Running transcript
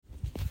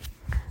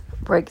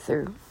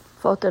Breakthrough.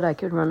 Felt that I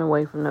could run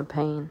away from the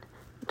pain.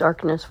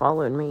 Darkness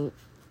followed me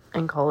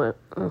and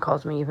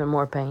caused me even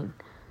more pain.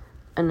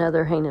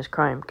 Another heinous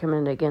crime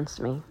committed against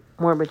me.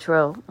 More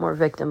betrayal, more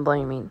victim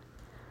blaming,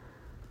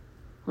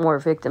 more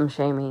victim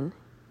shaming,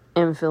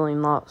 and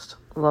feeling lost.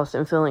 Lost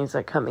in feelings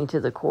that cut me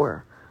to the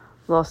core.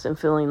 Lost in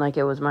feeling like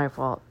it was my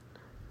fault.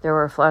 There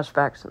were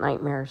flashbacks,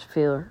 nightmares,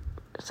 fear,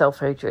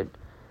 self-hatred.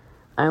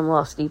 I am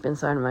lost deep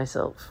inside of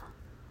myself.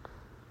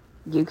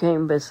 You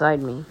came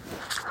beside me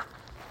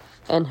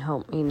and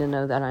helped me to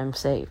know that I'm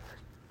safe.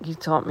 You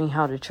taught me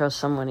how to trust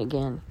someone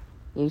again.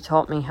 You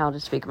taught me how to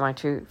speak my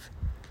truth.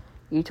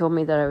 You told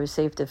me that I was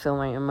safe to feel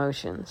my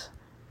emotions.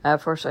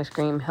 At first I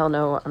screamed, hell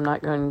no, I'm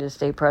not going to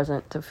stay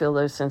present to feel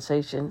those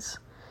sensations.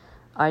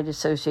 I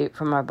dissociate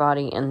from my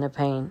body and the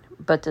pain.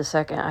 But the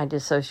second I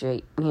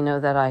dissociate, you know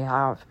that I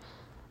have.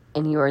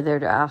 And you are there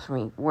to ask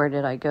me, where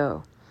did I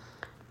go?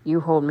 You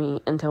hold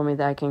me and tell me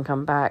that I can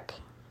come back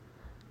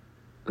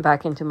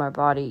into my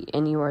body,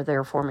 and you are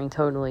there for me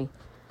totally.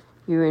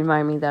 You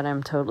remind me that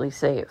I'm totally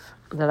safe,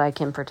 that I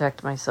can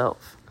protect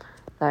myself,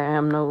 that I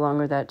am no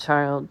longer that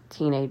child,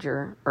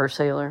 teenager, or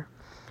sailor,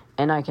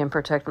 and I can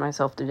protect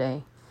myself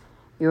today.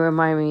 You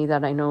remind me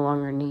that I no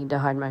longer need to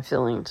hide my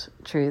feelings,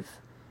 truth,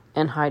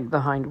 and hide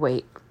behind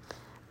weight.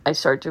 I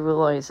start to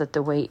realize that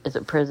the weight is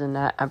a prison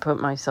that I put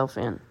myself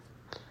in.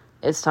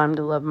 It's time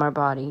to love my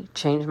body,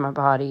 change my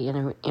body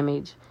and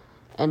image,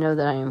 and know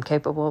that I am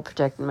capable of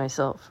protecting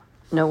myself.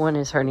 No one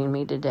is hurting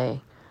me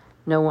today.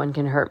 No one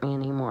can hurt me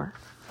anymore.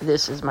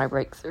 This is my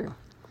breakthrough.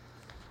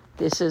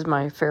 This is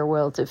my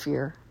farewell to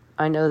fear.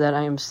 I know that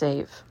I am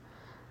safe,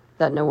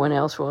 that no one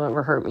else will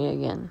ever hurt me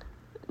again.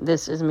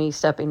 This is me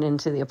stepping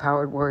into the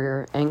empowered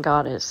warrior and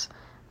goddess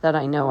that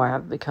I know I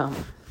have become.